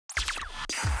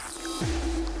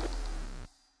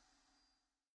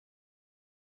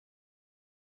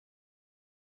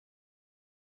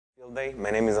Field Day. My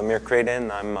name is Amir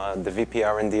Kraden. I'm the VP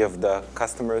R&D of the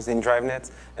customers in DriveNets.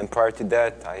 And prior to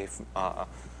that, I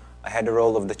had the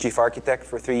role of the chief architect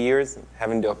for 3 years,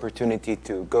 having the opportunity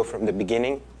to go from the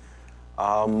beginning.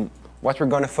 What we're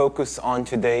going to focus on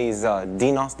today is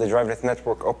DNOS, the DriveNets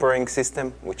Network Operating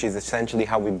System, which is essentially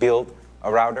how we build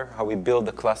a router, how we build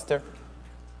a cluster.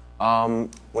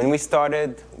 When we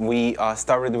started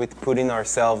with putting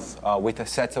ourselves with a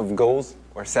set of goals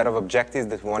or set of objectives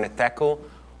that we want to tackle.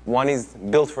 One is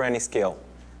built for any scale.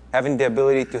 Having the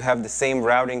ability to have the same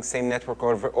routing, same network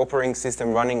operating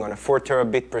system running on a 4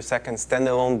 terabit per second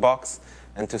standalone box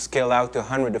and to scale out to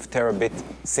 100 of terabit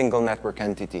single network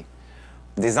entity.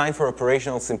 Designed for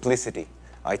operational simplicity.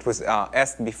 It was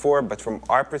asked before, but from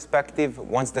our perspective,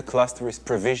 once the cluster is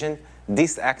provisioned,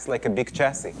 this acts like a big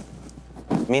chassis,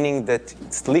 meaning that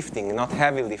it's lifting, not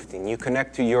heavy lifting. You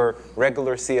connect to your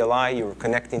regular CLI, you're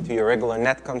connecting to your regular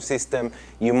netcom system,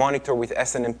 you monitor with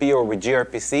SNMP or with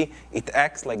gRPC, it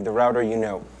acts like the router you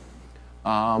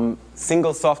know.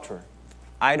 Single software.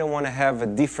 I don't want to have a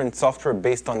different software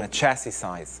based on a chassis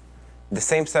size. The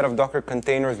same set of Docker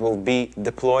containers will be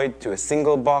deployed to a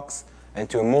single box and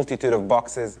to a multitude of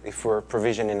boxes if we're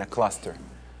provisioned in a cluster.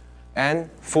 And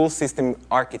full system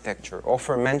architecture.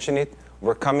 Ofer mentioned it.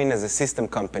 We're coming as a system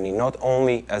company, not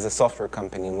only as a software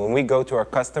company. When we go to our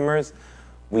customers,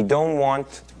 we don't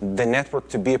want the network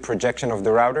to be a projection of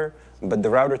the router, but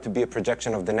the router to be a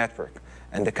projection of the network.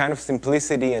 And the kind of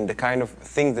simplicity and the kind of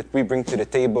things that we bring to the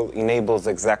table enables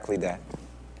exactly that.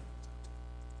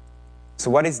 So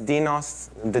what is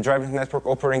DNOS, the DriveNets Network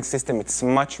Operating System? It's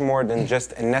much more than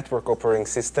just a network operating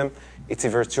system. It's a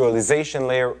virtualization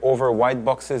layer over white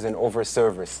boxes and over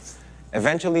servers.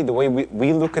 Eventually, the way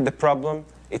we look at the problem,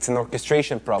 it's an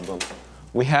orchestration problem.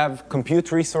 We have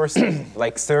compute resources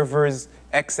like servers,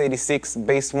 x86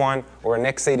 base 1, or an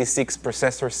x86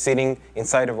 processor sitting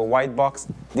inside of a white box.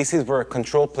 This is where a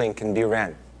control plane can be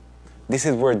ran. This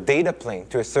is where data plane,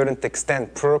 to a certain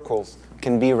extent, protocols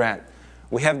can be ran.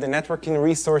 We have the networking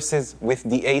resources with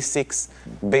the ASICs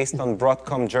based on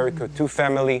Broadcom Jericho 2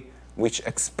 family, which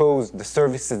expose the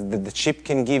services that the chip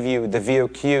can give you, the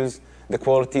VOQs, the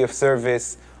quality of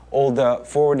service, all the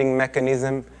forwarding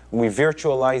mechanism. We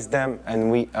virtualize them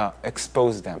and we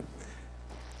expose them.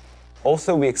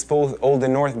 Also, we expose all the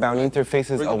northbound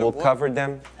interfaces. I will cover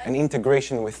them, and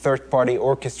integration with third-party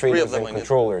orchestrators and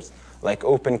controllers, like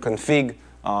OpenConfig,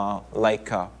 like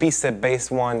PCEP base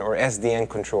 1 or SDN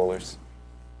controllers.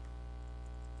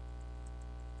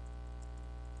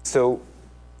 So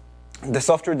the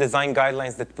software design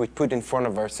guidelines that we put in front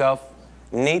of ourselves,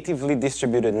 natively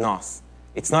distributed NOS.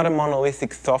 It's not a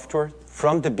monolithic software.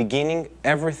 From the beginning,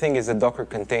 everything is a Docker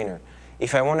container.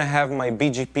 If I want to have my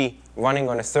BGP running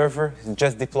on a server,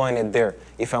 just deploying it there.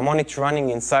 If I want it running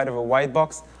inside of a white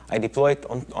box, I deploy it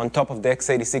on top of the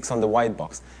x86 on the white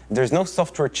box. There's no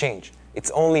software change.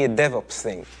 It's only a DevOps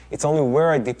thing. It's only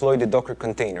where I deploy the Docker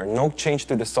container. No change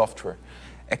to the software.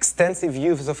 Extensive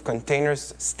use of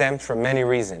containers stems from many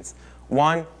reasons.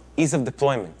 One, ease of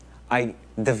deployment. I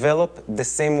develop the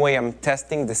same way I'm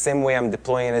testing, the same way I'm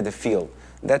deploying at the field.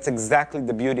 That's exactly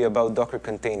the beauty about Docker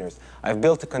containers. I've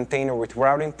built a container with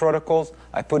routing protocols.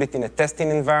 I put it in a testing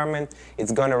environment.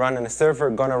 It's going to run on a server,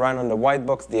 going to run on the white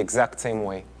box the exact same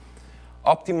way.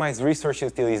 Optimize resource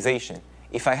utilization.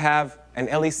 If I have an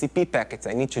LECP packets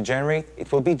I need to generate,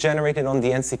 it will be generated on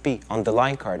the NCP, on the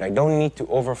line card. I don't need to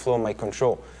overflow my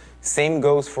control. Same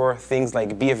goes for things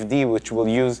like BFD, which will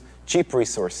use cheap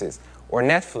resources, or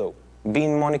NetFlow,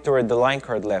 being monitored at the line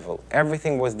card level.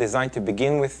 Everything was designed to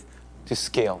begin with to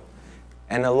scale.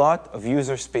 And a lot of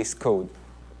user space code,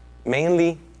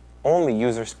 mainly only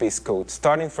user space code.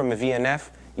 Starting from a VNF,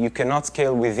 you cannot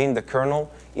scale within the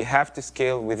kernel. You have to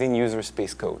scale within user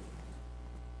space code.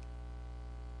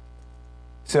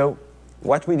 So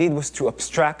what we did was to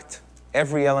abstract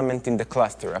every element in the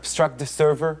cluster, abstract the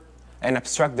server, and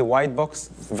abstract the white box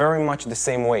very much the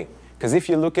same way. Because if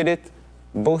you look at it,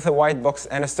 both a white box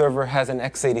and a server has an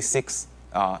x86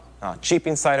 chip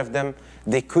inside of them.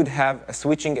 They could have a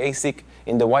switching ASIC.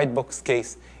 In the white box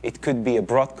case, it could be a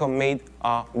Broadcom-made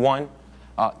one.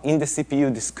 In the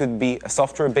CPU, this could be a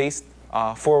software-based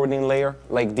forwarding layer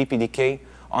like DPDK.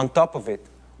 On top of it,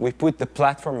 we put the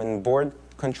platform and board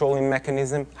controlling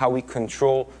mechanism, how we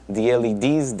control the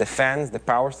LEDs, the fans, the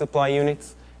power supply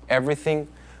units, everything.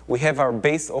 We have our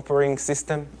base operating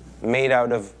system made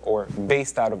out of, or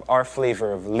based out of our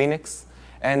flavor of Linux,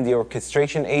 and the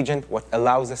orchestration agent, what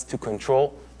allows us to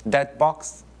control that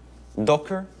box,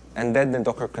 Docker, and then the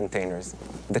Docker containers.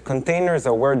 The containers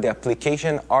are where the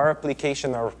application, our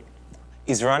application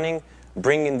is running,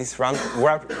 bringing this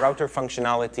router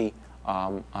functionality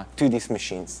to these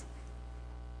machines.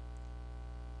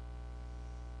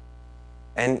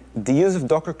 And the use of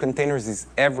Docker containers is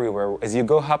everywhere. As you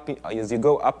go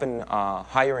up and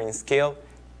higher in scale,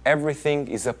 everything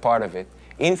is a part of it.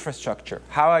 Infrastructure,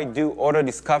 how I do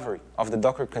auto-discovery of the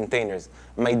Docker containers.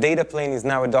 My data plane is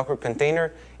now a Docker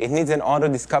container. It needs an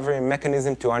auto-discovery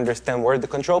mechanism to understand where the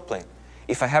control plane.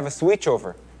 If I have a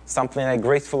switchover, something like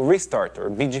graceful restart or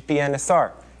BGP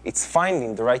NSR, it's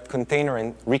finding the right container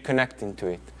and reconnecting to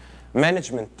it.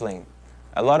 Management plane.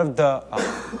 A lot of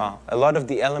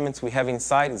the elements we have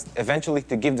inside is eventually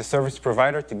to give the service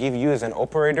provider, to give you as an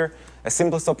operator, a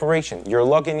simplest operation. You're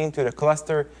logging into the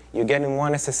cluster, you get in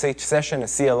one SSH session, a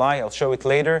CLI, I'll show it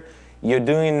later. You're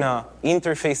doing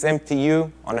interface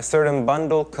MTU on a certain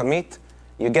bundle, commit.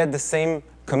 You get the same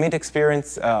commit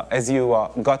experience as you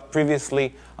got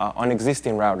previously on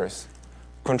existing routers.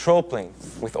 Control plane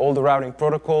with all the routing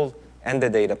protocols and the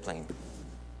data plane.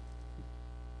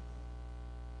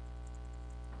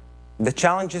 The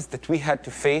challenges that we had to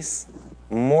face,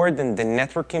 more than the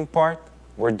networking part,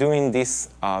 were doing these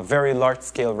very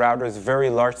large-scale routers, very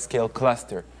large-scale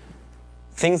cluster.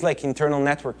 Things like internal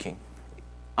networking.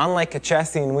 Unlike a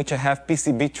chassis in which I have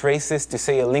PCB traces to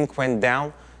say a link went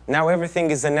down, now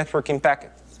everything is a networking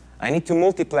packet. I need to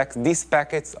multiplex these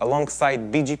packets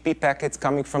alongside BGP packets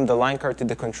coming from the line card to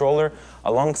the controller,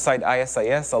 alongside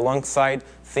ISIS, alongside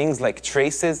things like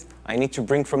traces. I need to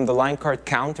bring from the line card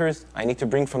counters. I need to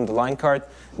bring from the line card.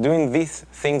 Doing these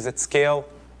things at scale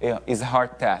is a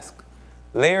hard task.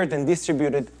 Layered and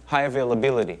distributed high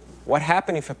availability. What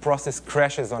happens if a process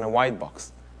crashes on a white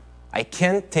box? I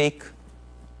can't take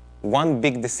one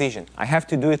big decision. I have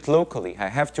to do it locally. I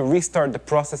have to restart the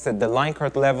process at the line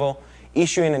card level,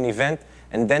 issue in an event,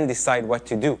 and then decide what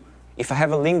to do. If I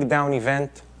have a link down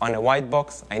event on a white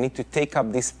box, I need to take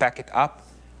up this packet up.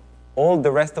 All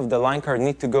the rest of the line card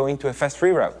need to go into a fast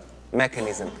reroute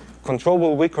mechanism. Control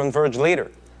will reconverge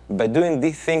later, but doing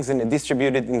these things in a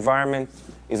distributed environment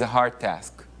is a hard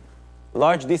task.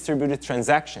 Large distributed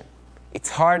transaction. It's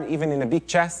hard even in a big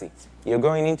chassis. You're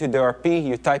going into the RP,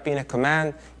 you type in a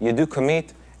command, you do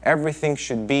commit, everything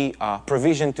should be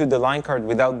provisioned to the line card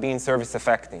without being service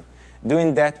affecting.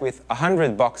 Doing that with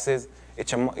 100 boxes,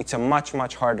 it's a much,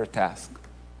 much harder task.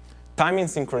 Timing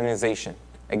synchronization.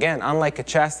 Again, unlike a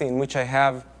chassis in which I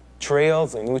have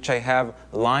trails, in which I have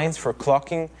lines for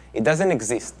clocking, it doesn't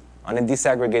exist on a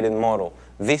disaggregated model.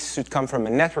 This should come from a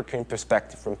networking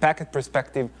perspective, from packet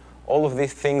perspective. All of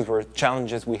these things were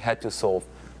challenges we had to solve.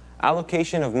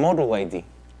 Allocation of module ID.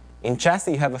 In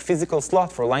chassis, you have a physical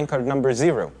slot for line card number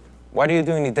 0. What do you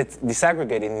do in a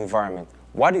disaggregated environment?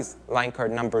 What is line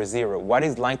card number 0? What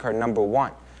is line card number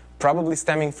 1? Probably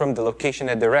stemming from the location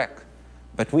at the rack.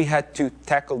 But we had to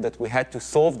tackle that, we had to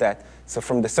solve that. So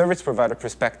from the service provider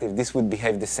perspective, this would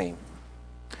behave the same.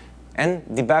 And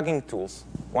debugging tools.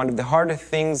 One of the hardest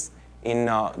things in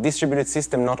a distributed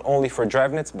system, not only for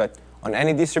DriveNets, but on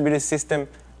any distributed system,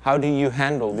 how do you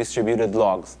handle distributed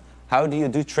logs? How do you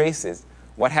do traces?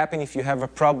 What happens if you have a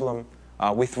problem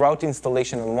with route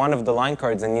installation on one of the line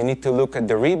cards and you need to look at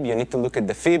the RIB, you need to look at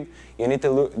the FIB, you need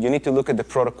to look at the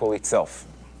protocol itself.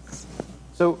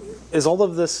 So is all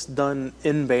of this done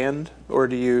in-band, or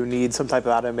do you need some type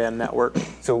of out-of-band network?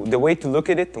 So the way to look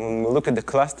at it, when we look at the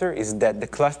cluster, is that the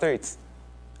cluster, it's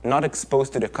not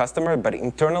exposed to the customer, but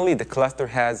internally the cluster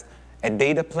has a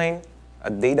data plane,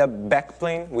 a data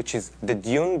backplane, which is the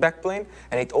Dune backplane,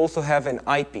 and it also have an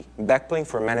IP backplane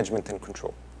for management and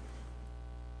control.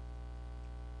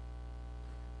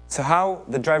 So how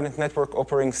the DriveNets Network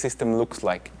Operating System looks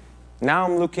like. Now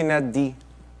I'm looking at the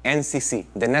NCC,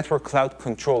 the Network Cloud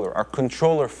Controller, our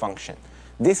controller function.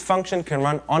 This function can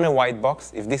run on a white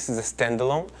box if this is a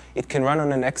standalone. It can run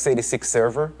on an x86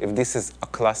 server if this is a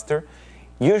cluster.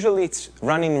 Usually it's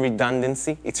running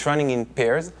redundancy. It's running in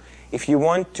pairs. If you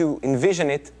want to envision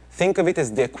it, think of it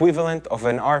as the equivalent of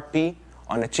an RP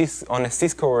on a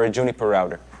Cisco or a Juniper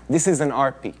router. This is an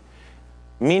RP,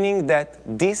 meaning that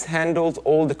this handles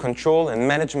all the control and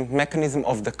management mechanism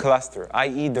of the cluster,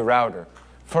 i.e. the router.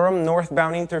 From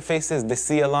northbound interfaces, the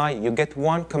CLI, you get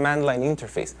one command line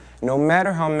interface. No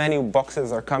matter how many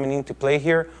boxes are coming into play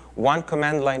here, one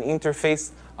command line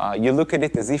interface, you look at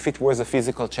it as if it was a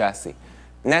physical chassis.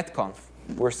 Netconf.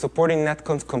 We're supporting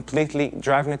netconf completely.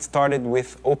 DriveNet started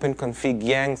with OpenConfig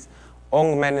yangs,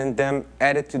 augmented them,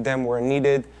 added to them where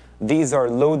needed. These are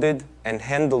loaded and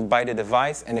handled by the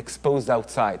device and exposed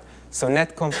outside. So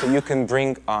netconf, so you can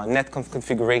bring netconf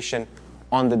configuration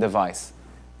on the device.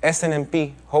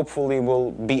 SNMP hopefully will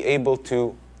be able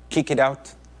to kick it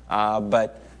out,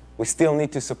 but we still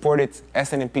need to support it.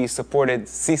 SNMP supported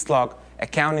syslog,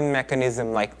 accounting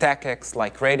mechanism like TACX,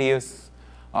 like Radius,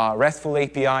 RESTful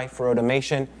API for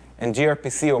automation, and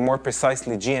gRPC, or more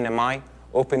precisely GNMI,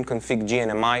 OpenConfig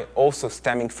GNMI, also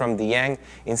stemming from the Yang.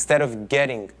 Instead of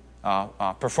getting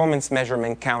performance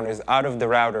measurement counters out of the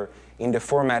router in the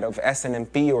format of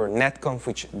SNMP or netconf,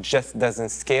 which just doesn't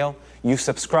scale, you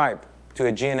subscribe to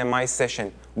a GNMI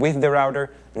session with the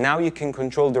router. Now you can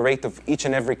control the rate of each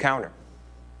and every counter.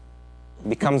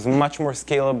 Becomes much more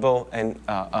scalable and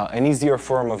an easier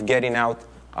form of getting out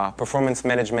performance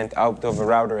management out of a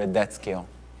router at that scale.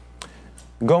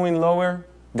 Going lower,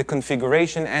 the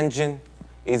configuration engine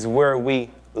is where we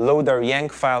load our Yang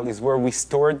file, is where we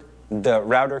stored the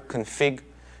router config.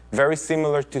 Very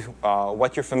similar to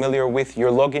what you're familiar with.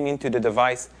 You're logging into the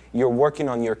device, you're working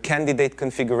on your candidate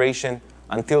configuration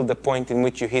until the point in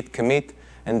which you hit commit,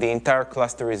 and the entire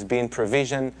cluster is being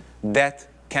provisioned. That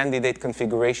candidate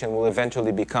configuration will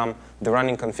eventually become the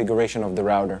running configuration of the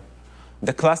router.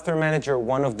 The cluster manager,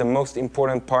 one of the most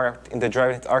important parts in the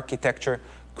DriveNet architecture,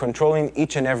 controlling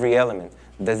each and every element.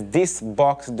 Does this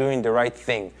box doing the right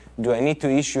thing? Do I need to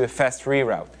issue a fast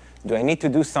reroute? Do I need to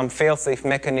do some fail-safe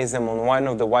mechanism on one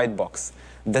of the white box?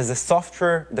 Does the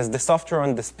software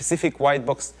on the specific white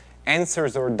box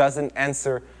answers or doesn't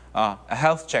answer a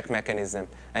health check mechanism?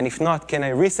 And if not, can I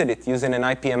reset it using an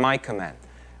IPMI command?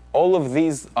 All of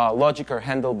these logic are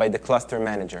handled by the cluster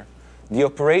manager. The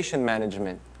operation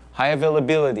management, high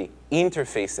availability,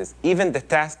 interfaces, even the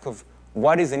task of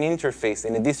what is an interface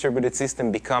in a distributed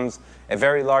system becomes a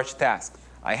very large task.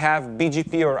 I have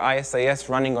BGP or ISIS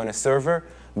running on a server,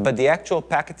 but the actual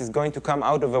packet is going to come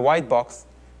out of a white box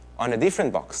on a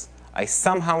different box. I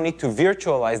somehow need to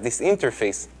virtualize this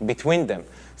interface between them.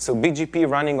 So BGP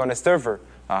running on a server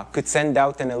could send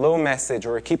out an hello message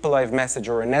or a keep alive message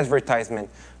or an advertisement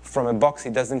from a box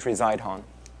it doesn't reside on.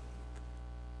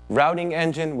 Routing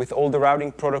engine with all the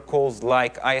routing protocols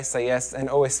like ISIS and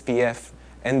OSPF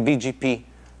and BGP.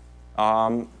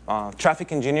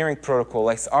 Traffic engineering protocol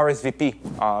like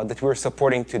RSVP that we're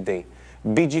supporting today.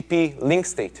 BGP link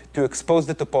state to expose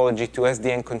the topology to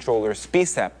SDN controllers.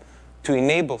 PSAP to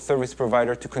enable service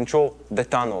provider to control the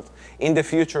tunnel. In the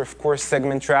future, of course,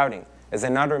 segment routing as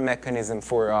another mechanism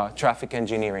for traffic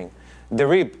engineering. The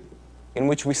RIB, in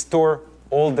which we store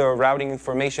all the routing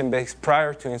information base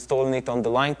prior to installing it on the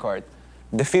line card.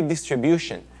 The FIB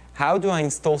distribution. How do I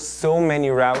install so many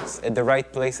routes at the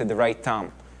right place at the right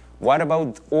time? What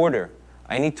about order?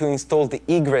 I need to install the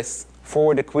egress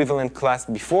forward equivalent class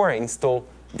before I install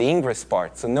the ingress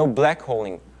part. So no black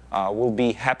holing will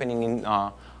be happening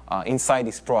inside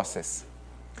this process.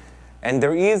 And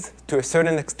there is, to a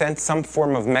certain extent, some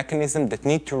form of mechanism that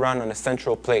need to run on a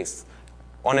central place,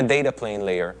 on a data plane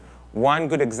layer. One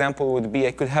good example would be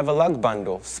I could have a log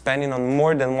bundle spanning on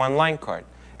more than one line card.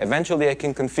 Eventually, I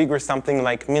can configure something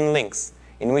like min links,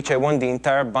 in which I want the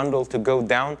entire bundle to go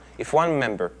down if one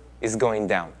member is going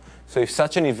down. So if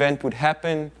such an event would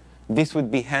happen, this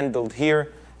would be handled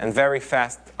here, and very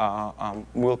fast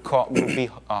will be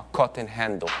caught and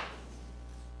handled.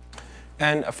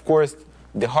 And of course,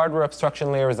 the hardware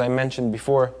abstraction layer, as I mentioned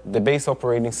before, the base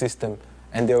operating system,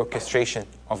 and the orchestration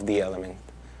of the element.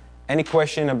 Any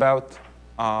question about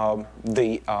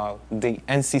the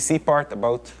NCC part,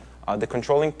 about the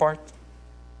controlling part?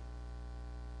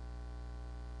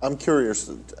 I'm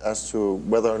curious as to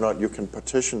whether or not you can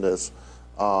partition this.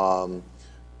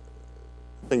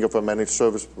 Think of a managed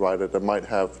service provider that might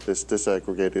have this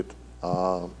disaggregated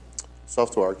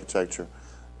software architecture.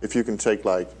 If you can take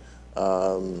like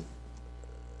the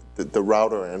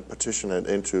router and partition it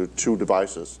into two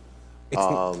devices.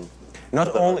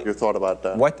 Not only you thought about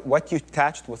that. What you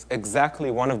touched was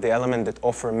exactly one of the elements that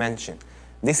Ofer mentioned.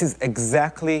 This is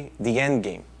exactly the end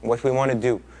game, what we want to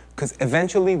do. Because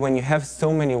eventually, when you have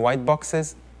so many white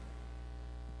boxes,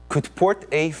 could port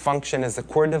A function as a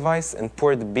core device and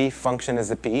port B function as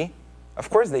a PE? Of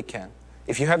course they can.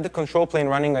 If you have the control plane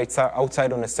running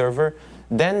outside on a server,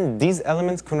 then these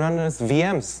elements can run as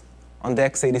VMs on the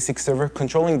x86 server,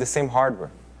 controlling the same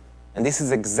hardware. And this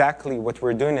is exactly what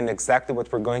we're doing and exactly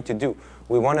what we're going to do.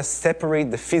 We want to separate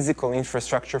the physical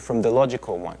infrastructure from the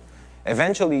logical one.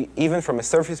 Eventually, even from a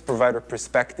service provider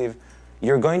perspective,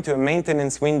 you're going to a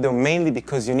maintenance window mainly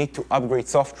because you need to upgrade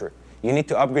software. You need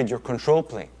to upgrade your control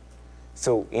plane.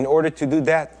 So in order to do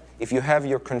that, if you have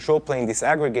your control plane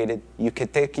disaggregated, you can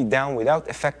take it down without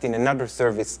affecting another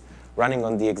service running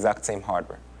on the exact same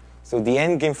hardware. So the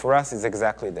end game for us is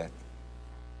exactly that.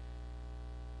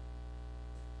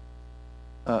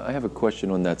 I have a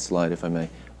question on that slide, if I may.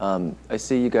 I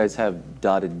see you guys have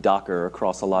dotted Docker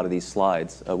across a lot of these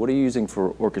slides. What are you using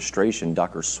for orchestration?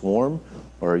 Docker Swarm?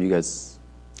 Or are you guys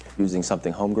using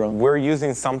something homegrown? We're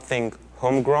using something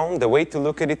homegrown. The way to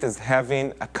look at it is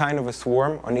having a kind of a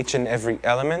swarm on each and every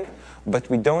element, but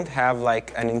we don't have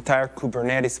like an entire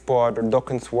Kubernetes pod or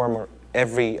Docker swarm or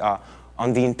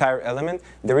on the entire element.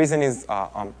 The reason is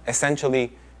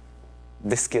essentially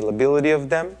the scalability of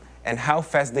them and how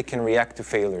fast they can react to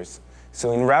failures.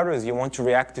 So in routers, you want to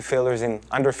react to failures in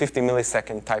under 50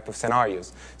 millisecond type of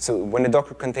scenarios. So when a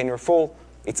Docker container falls,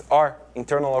 it's our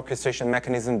internal orchestration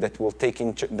mechanism that will take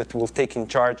in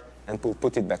charge and will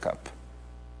put it back up.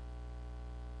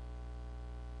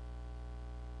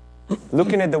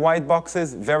 Looking at the white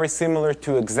boxes, very similar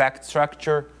to exact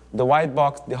structure. The white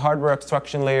box, the hardware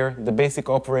abstraction layer, the basic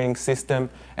operating system,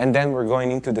 and then we're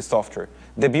going into the software.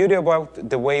 The beauty about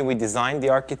the way we designed the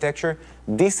architecture,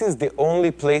 this is the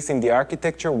only place in the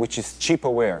architecture which is chip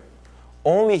aware.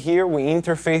 Only here we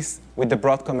interface with the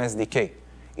Broadcom SDK.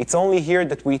 It's only here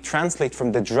that we translate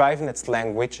from the DriveNets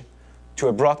language to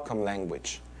a Broadcom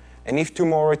language. And if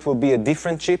tomorrow it will be a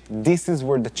different chip, this is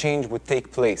where the change would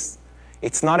take place.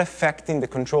 It's not affecting the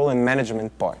control and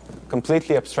management part,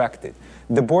 completely abstracted.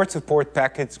 The board support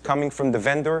package coming from the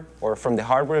vendor or from the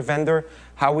hardware vendor,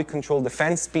 how we control the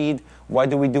fan speed, what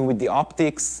do we do with the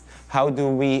optics, how do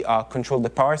we control the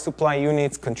power supply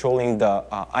units, controlling the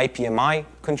IPMI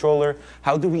controller,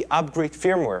 how do we upgrade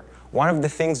firmware. One of the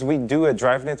things we do at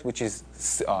DriveNets, which is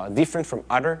different from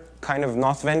other kind of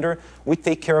NOS vendor, we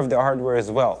take care of the hardware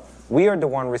as well. We are the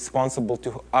one responsible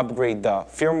to upgrade the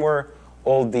firmware,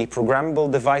 all the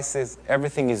programmable devices,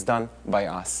 everything is done by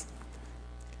us.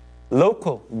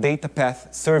 Local data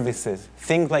path services,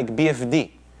 things like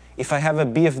BFD. If I have a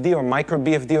BFD or micro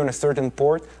BFD on a certain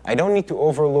port, I don't need to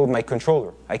overload my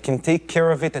controller. I can take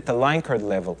care of it at the line card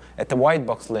level, at the white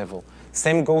box level.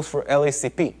 Same goes for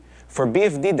LACP. For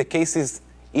BFD, the case is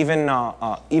even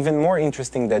more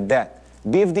interesting than that.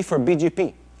 BFD for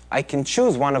BGP. I can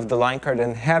choose one of the line cards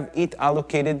and have it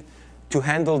allocated to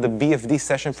handle the BFD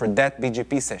session for that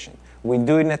BGP session. We're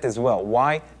doing that as well.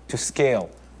 Why? To scale.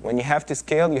 When you have to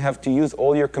scale, you have to use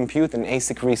all your compute and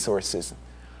ASIC resources.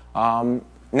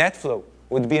 NetFlow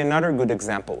would be another good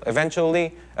example.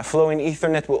 Eventually, a flow in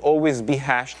Ethernet will always be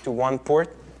hashed to one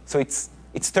port, so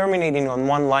it's terminating on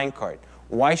one line card.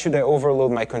 Why should I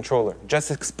overload my controller?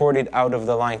 Just export it out of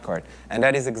the line card. And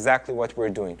that is exactly what we're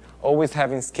doing, always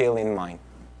having scale in mind.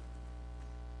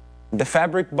 The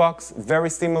Fabric box, very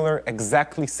similar,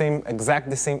 exactly same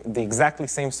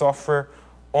software,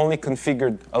 only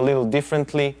configured a little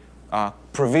differently,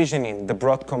 provisioning the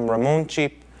Broadcom Ramon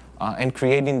chip and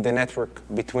creating the network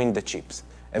between the chips.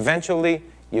 Eventually,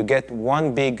 you get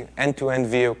one big end-to-end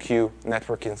VOQ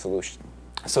networking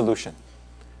solution.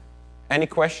 Any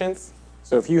questions?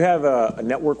 So if you have a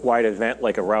network-wide event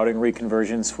like a routing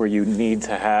reconvergence where you need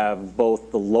to have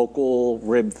both the local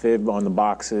rib-fib on the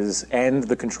boxes and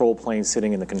the control plane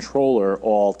sitting in the controller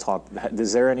all talk,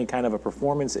 is there any kind of a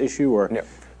performance issue or no.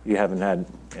 You haven't had?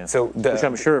 Yeah. So which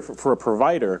I'm sure for a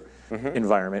provider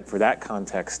environment, for that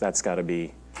context, that's got to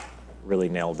be really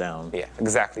nailed down. Yeah,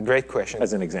 exactly. Great question.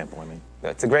 As an example, I mean.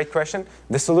 That's a great question.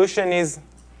 The solution is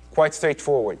quite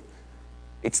straightforward.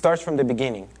 It starts from the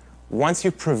beginning. Once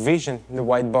you provision the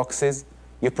white boxes,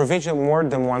 you provision more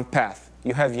than one path.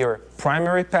 You have your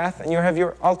primary path and you have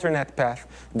your alternate path.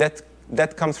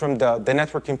 That comes from the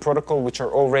networking protocol, which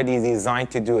are already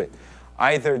designed to do it.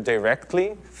 Either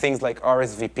directly, things like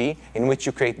RSVP, in which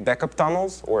you create backup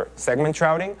tunnels or segment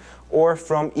routing, or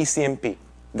from ECMP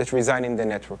that reside in the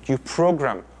network. You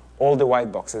program all the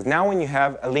white boxes. Now when you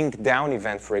have a link down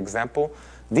event, for example,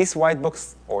 this white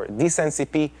box or this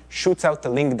NCP shoots out the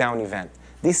link down event.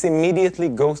 This immediately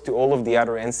goes to all of the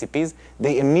other NCPs.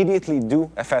 They immediately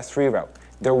do a fast reroute.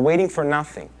 They're waiting for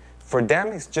nothing. For them,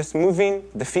 it's just moving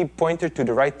the fib pointer to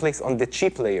the right place on the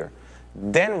chip layer.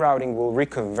 Then routing will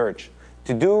reconverge.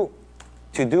 To do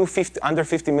under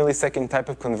 50 millisecond type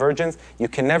of convergence, you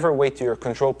can never wait to your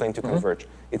control plane to converge.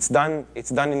 It's done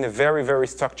in a very, very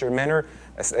structured manner,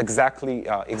 exactly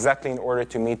in order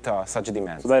to meet such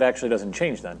demands. So that actually doesn't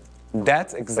change then?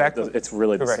 That's exactly. So it's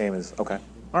really correct. The same as, okay.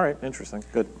 All right, interesting,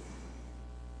 good.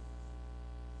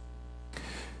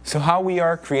 So how we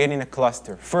are creating a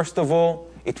cluster? First of all,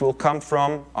 it will come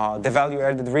from the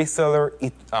value-added reseller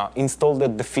installed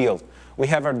at the field. We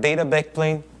have our data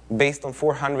backplane based on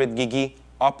 400 gigi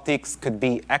optics, could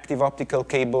be active optical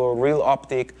cable, real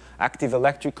optic, active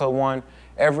electrical one,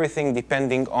 everything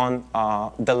depending on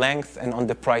the length and on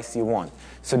the price you want.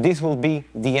 So this will be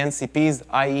the NCPs,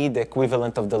 i.e. the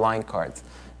equivalent of the line cards.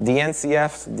 The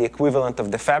NCFs, the equivalent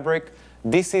of the fabric.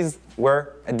 This is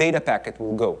where a data packet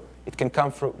will go. It can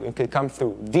come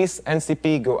through this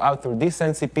NCP, go out through this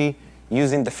NCP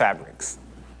using the fabrics.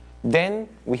 Then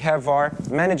we have our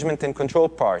management and control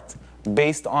part.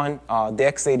 based on the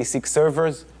x86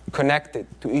 servers connected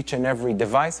to each and every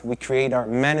device. We create our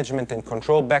management and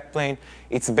control backplane.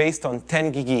 It's based on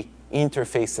 10 gig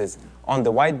interfaces on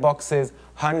the white boxes,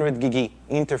 100 gig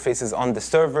interfaces on the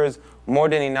servers, more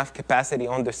than enough capacity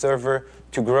on the server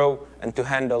to grow and to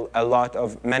handle a lot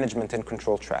of management and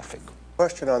control traffic.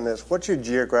 Question on this. What's your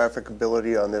geographic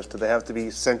ability on this? Do they have to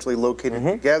be centrally located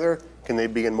together? Can they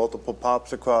be in multiple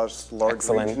POPs across large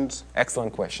regions?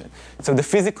 Excellent question. So the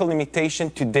physical limitation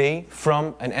today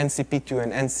from an NCP to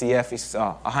an NCF is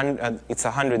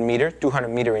 100 meter, 200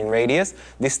 meter in radius.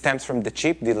 This stems from the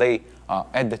chip delay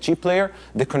at the chip layer.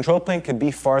 The control plane could be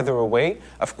farther away.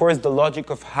 Of course, the logic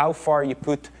of how far you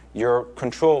put your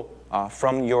control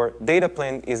from your data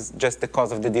plane is just the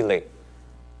cause of the delay.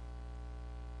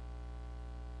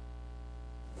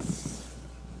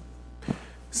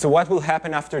 So what will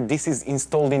happen after this is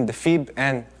installed in the FIB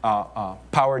and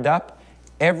powered up?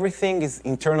 Everything is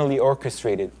internally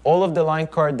orchestrated. All of the line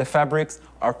card, the fabrics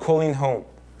are calling home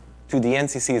to the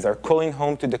NCCs, are calling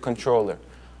home to the controller.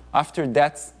 After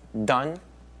that's done,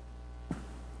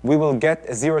 we will get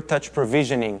a zero-touch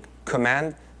provisioning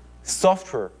command.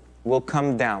 Software will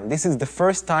come down. This is the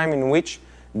first time in which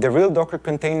the real Docker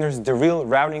containers, the real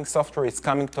routing software is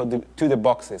coming to the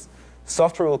boxes.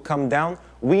 Software will come down.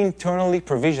 We internally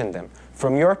provision them.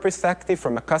 From your perspective,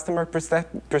 from a customer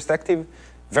perspective,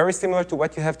 very similar to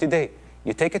what you have today.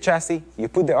 You take a chassis, you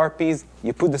put the RPs,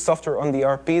 you put the software on the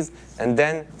RPs, and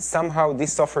then somehow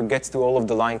this software gets to all of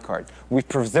the line card. We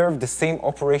preserve the same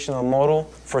operational model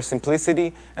for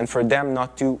simplicity and for them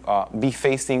not to be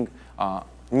facing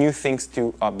new things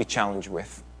to be challenged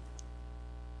with.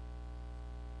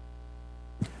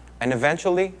 And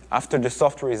eventually, after the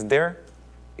software is there,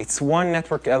 it's one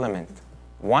network element,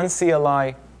 one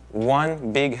CLI,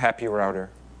 one big happy router.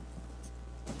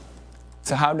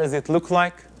 So how does it look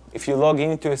like? If you log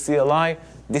into a CLI,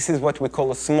 this is what we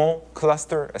call a small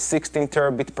cluster, a 16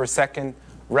 terabit per second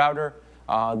router.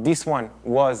 This one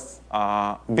was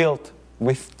built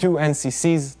with 2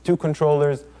 NCCs, 2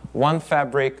 controllers, 1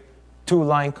 fabric, 2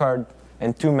 line card,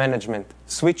 and 2 management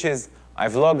switches.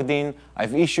 I've logged in.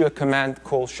 I've issued a command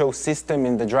called show system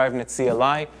in the DriveNets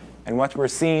CLI. And what we're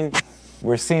seeing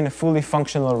a fully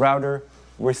functional router.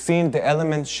 We're seeing the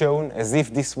elements shown as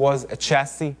if this was a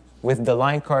chassis with the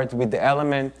line card, with the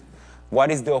element.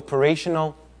 What is the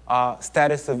operational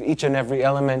status of each and every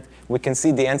element? We can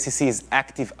see the NCC is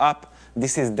active up.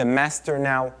 This is the master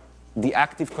now, the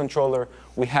active controller.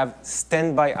 We have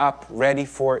standby up ready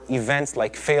for events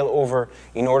like failover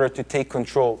in order to take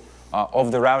control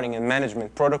of the routing and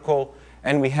management protocol.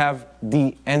 And we have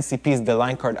the NCPs, the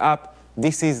line card up.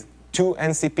 This is 2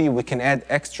 NCP. We can add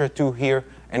extra 2 here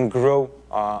and grow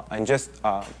and just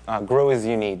grow as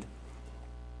you need.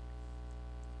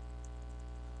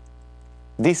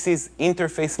 This is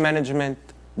interface management,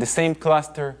 the same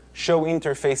cluster, show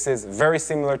interfaces, very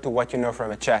similar to what you know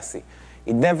from a chassis.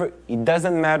 It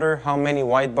doesn't matter how many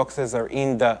white boxes are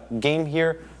in the game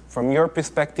here. From your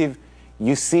perspective,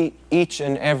 you see each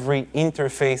and every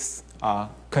interface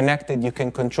connected. You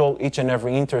can control each and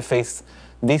every interface.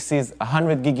 This is a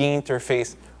 100 gig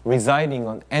interface residing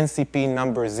on NCP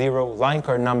number 0, line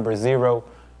card number 0,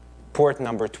 port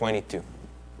number 22.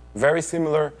 Very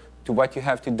similar to what you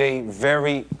have today,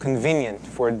 very convenient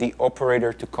for the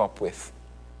operator to cope with.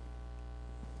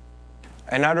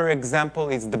 Another example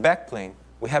is the backplane.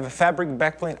 We have a fabric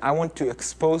backplane. I want to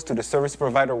expose to the service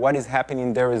provider what is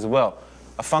happening there as well.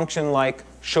 A function like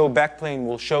show backplane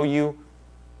will show you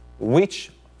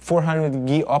which 400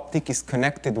 gig optic is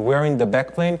connected where in the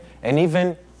backplane, and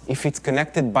even if it's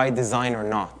connected by design or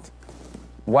not.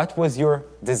 What was your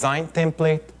design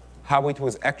template, how it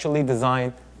was actually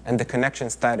designed, and the connection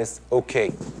status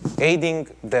okay, aiding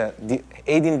the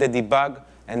debug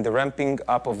and the ramping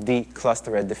up of the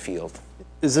cluster at the field.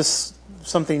 Is this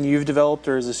something you've developed,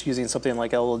 or is this using something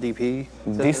like LLDP?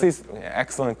 This is an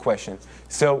excellent question.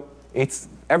 So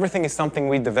everything is something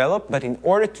we developed, but in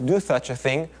order to do such a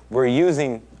thing, we're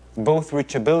using both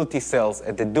reachability cells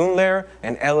at the DUN layer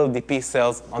and LLDP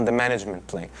cells on the management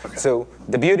plane. Okay. So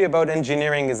the beauty about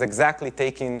engineering is exactly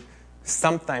taking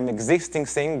sometime existing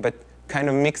thing, but kind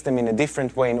of mix them in a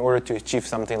different way in order to achieve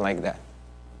something like that.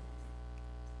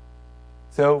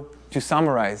 So to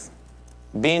summarize,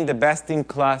 being the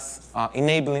best-in-class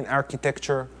enabling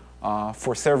architecture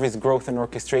for service growth and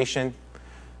orchestration,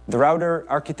 the router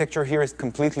architecture here is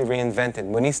completely reinvented.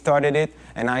 When he started it,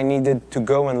 and I needed to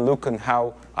go and look on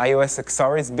how iOS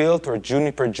XR is built or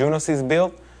Juniper Junos is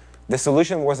built, the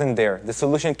solution wasn't there. The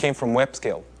solution came from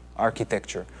web-scale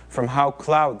architecture, from how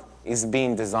cloud is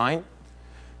being designed.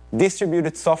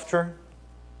 Distributed software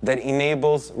that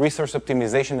enables resource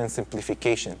optimization and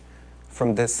simplification.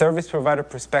 From the service provider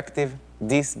perspective,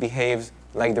 this behaves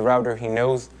like the router he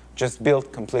knows, just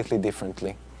built completely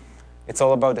differently. It's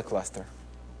all about the cluster.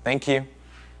 Thank you.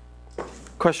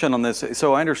 Question on this.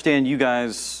 So I understand you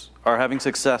guys are having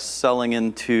success selling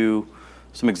into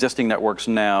some existing networks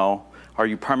now. Are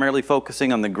you primarily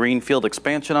focusing on the greenfield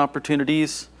expansion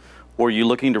opportunities, or are you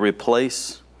looking to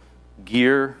replace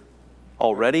gear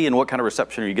already, and what kind of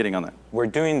reception are you getting on that? We're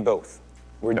doing both.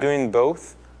 We're doing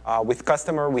both. With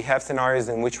customer, we have scenarios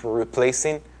in which we're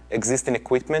replacing existing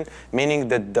equipment, meaning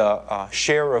that the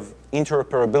share of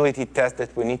interoperability tests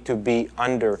that we need to be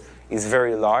under is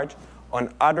very large.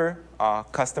 On other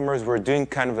customers, we're doing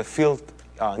kind of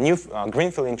a new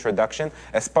greenfield introduction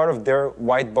as part of their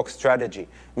white box strategy,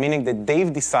 meaning that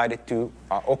they've decided to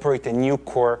operate a new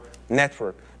core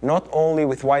network, not only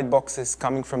with white boxes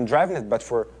coming from DriveNet, but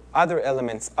for other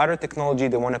elements, other technology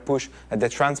they want to push at the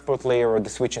transport layer or the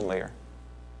switching layer.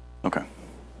 Okay,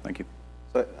 thank you.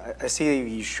 So I see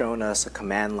you've shown us a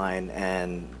command line,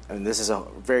 and this is a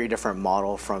very different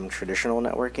model from traditional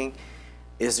networking.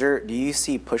 Do you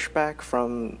see pushback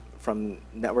from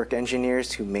network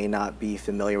engineers who may not be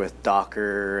familiar with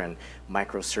Docker and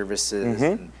microservices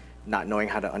and not knowing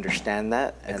how to understand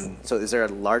that? And so is there a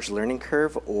large learning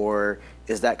curve, or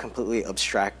is that completely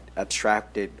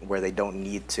abstracted where they don't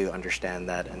need to understand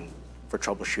that and for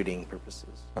troubleshooting purposes?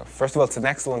 First of all, it's an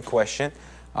excellent question.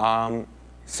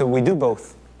 So we do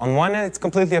both. On one end, it's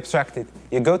completely abstracted.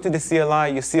 You go to the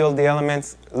CLI, you see all the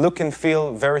elements, look and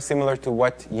feel very similar to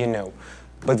what you know.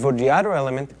 But for the other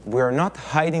element, we are not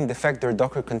hiding the fact there are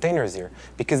Docker containers here,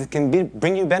 because it can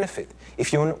bring you benefit.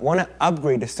 If you want to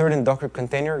upgrade a certain Docker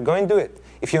container, go and do it.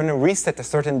 If you want to reset a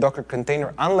certain Docker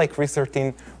container, unlike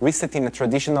resetting a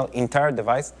traditional entire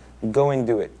device, go and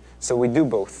do it. So we do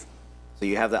both. So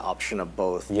you have the option of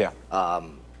both. Yeah.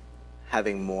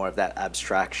 Having more of that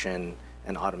abstraction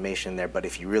and automation there, but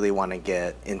if you really want to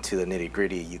get into the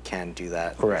nitty-gritty, you can do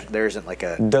that. Correct. There isn't like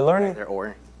a either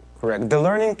or. Correct. The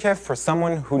learning curve for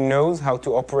someone who knows how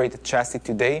to operate a chassis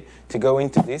today to go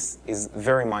into this is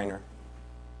very minor.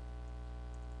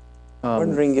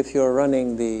 Wondering if you're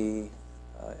running the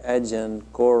edge and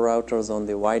core routers on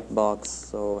the white box.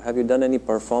 So have you done any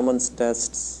performance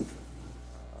tests?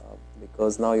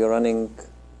 Because now you're running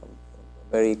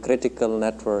a very critical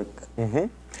network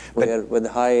with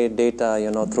high data,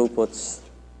 throughputs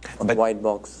on the white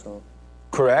box. So.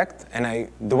 Correct. And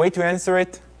the way to answer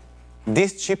it,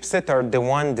 these chipsets are the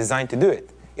one designed to do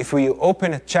it. If we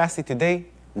open a chassis today,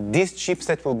 this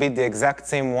chipset will be the exact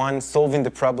same one solving the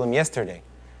problem yesterday.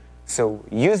 So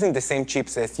using the same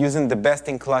chipsets, using the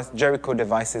best-in-class Jericho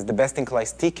devices, the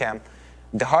best-in-class TCAM,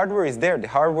 the hardware is there. The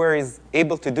hardware is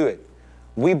able to do it.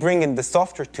 We bring in the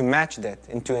software to match that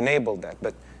and to enable that,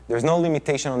 but there's no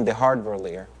limitation on the hardware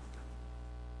layer.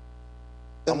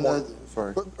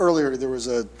 Sorry. Earlier, there was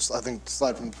a, I think,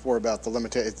 slide from before about the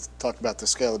limitation. It talked about the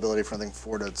scalability from, I think,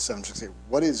 4 to 768.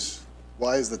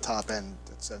 Why is the top end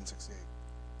at 768?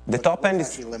 The top end is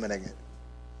actually limiting it.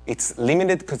 It's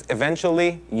limited because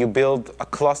eventually you build a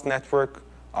closed network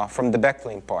from the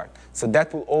backplane part. So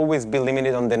that will always be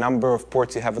limited on the number of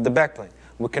ports you have at the backplane.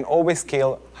 We can always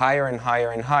scale higher and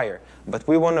higher and higher, but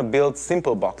we want to build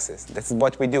simple boxes. That's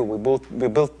what we do. We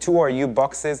build 2 RU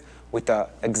boxes with an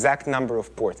exact number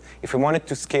of ports. If we wanted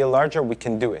to scale larger, we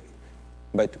can do it.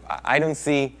 But I don't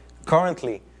see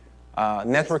currently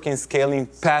networking scaling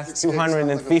past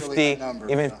 250,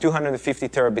 even 250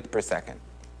 terabit per second.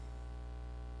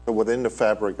 So within the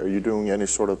fabric, are you doing any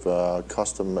sort of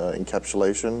custom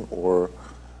encapsulation or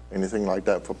anything like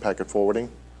that for packet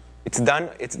forwarding? It's done.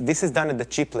 This is done at the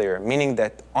chip layer, meaning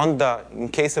that in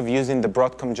case of using the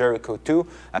Broadcom Jericho 2,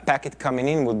 a packet coming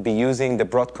in would be using the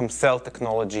Broadcom cell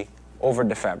technology over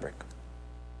the fabric.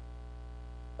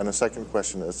 And the second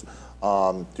question is,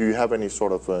 do you have any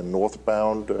sort of a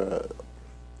northbound,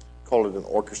 call it an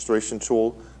orchestration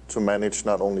tool, to manage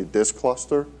not only this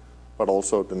cluster, but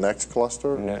also the next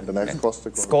cluster, the next cluster?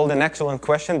 It's called an excellent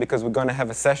question because we're going to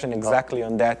have a session exactly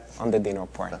on that on the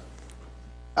DNO part.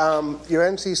 Your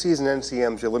NCCs and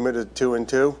NCMs, you're limited to 2 and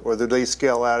 2, or do they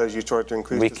scale out as you start to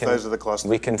increase the size of the cluster?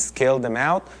 We can scale them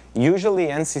out. Usually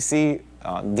NCC,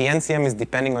 the NCM is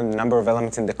depending on the number of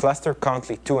elements in the cluster,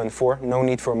 currently 2 and 4. No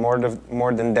need for more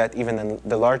than that, even in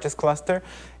the largest cluster.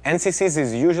 NCCs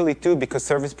is usually 2 because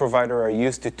service providers are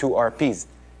used to 2 RPs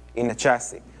in a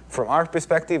chassis. From our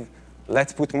perspective,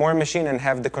 let's put more machine and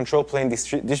have the control plane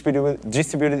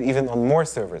distributed even on more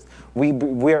servers. We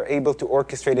are able to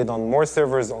orchestrate it on more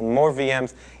servers, on more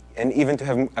VMs, and even to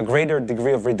have a greater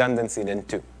degree of redundancy than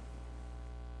 2.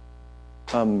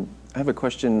 I have a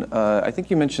question. I think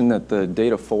you mentioned that the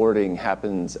data forwarding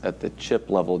happens at the chip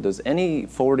level. Does any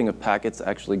forwarding of packets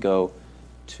actually go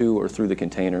to or through the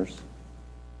containers?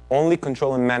 Only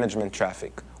control and management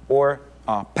traffic, or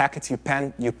packets you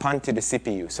punt to the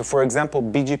CPU. So for example,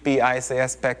 BGP,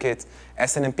 ISAS packets,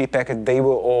 SNMP packets, they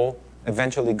will all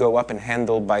eventually go up and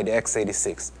handled by the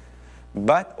x86.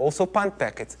 But also punt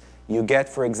packets. You get,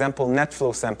 for example,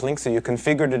 NetFlow sampling, so you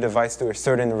configure the device to a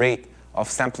certain rate of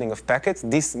sampling of packets.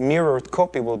 This mirrored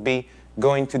copy will be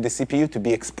going to the CPU to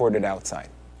be exported outside.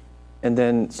 And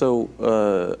then, so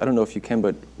I don't know if you can,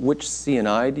 but which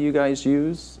CNI do you guys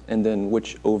use? And then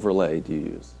which overlay do you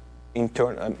use?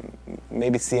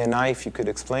 Maybe CNI, if you could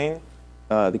explain.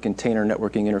 The container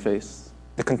networking interface.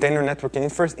 The container networking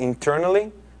interface,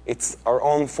 internally, it's our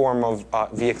own form of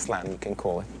VXLAN, you can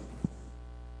call it.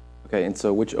 Okay, and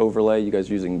so which overlay you guys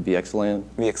using, VXLAN?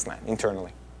 VXLAN,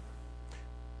 internally.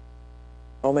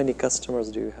 How many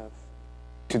customers do you have?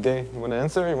 Today, you want to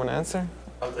answer? You want to answer?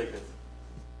 I'll take it.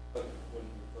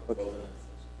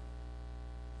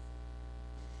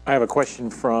 I have a question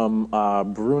from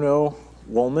Bruno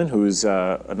Wollman, who's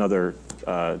another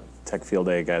Tech Field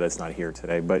Day guy that's not here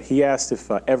today. But he asked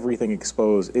if everything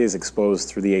is exposed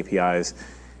through the APIs,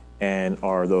 and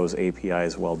are those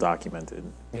APIs well documented?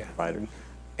 Yeah. Providers?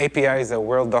 APIs are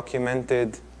well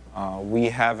documented. We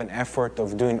have an effort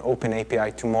of doing open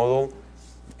API to model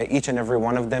each and every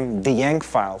one of them. The Yang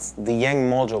files, the Yang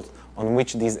modules on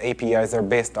which these APIs are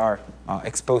based are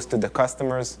exposed to the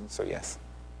customers, so yes.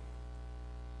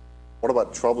 What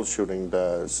about troubleshooting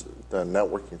the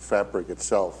networking fabric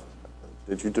itself?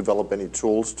 Did you develop any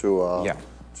tools to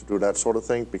do that sort of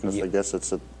thing? Because I guess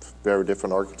it's a very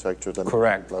different architecture than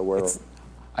correct.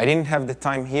 I didn't have the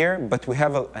time here, but we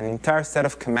have an entire set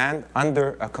of command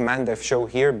under a command I've shown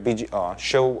here,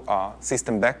 show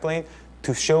system backplane,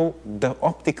 to show the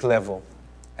optic level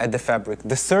at the fabric,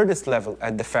 the SerDes level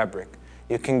at the fabric.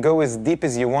 You can go as deep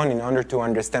as you want in order to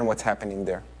understand what's happening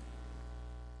there.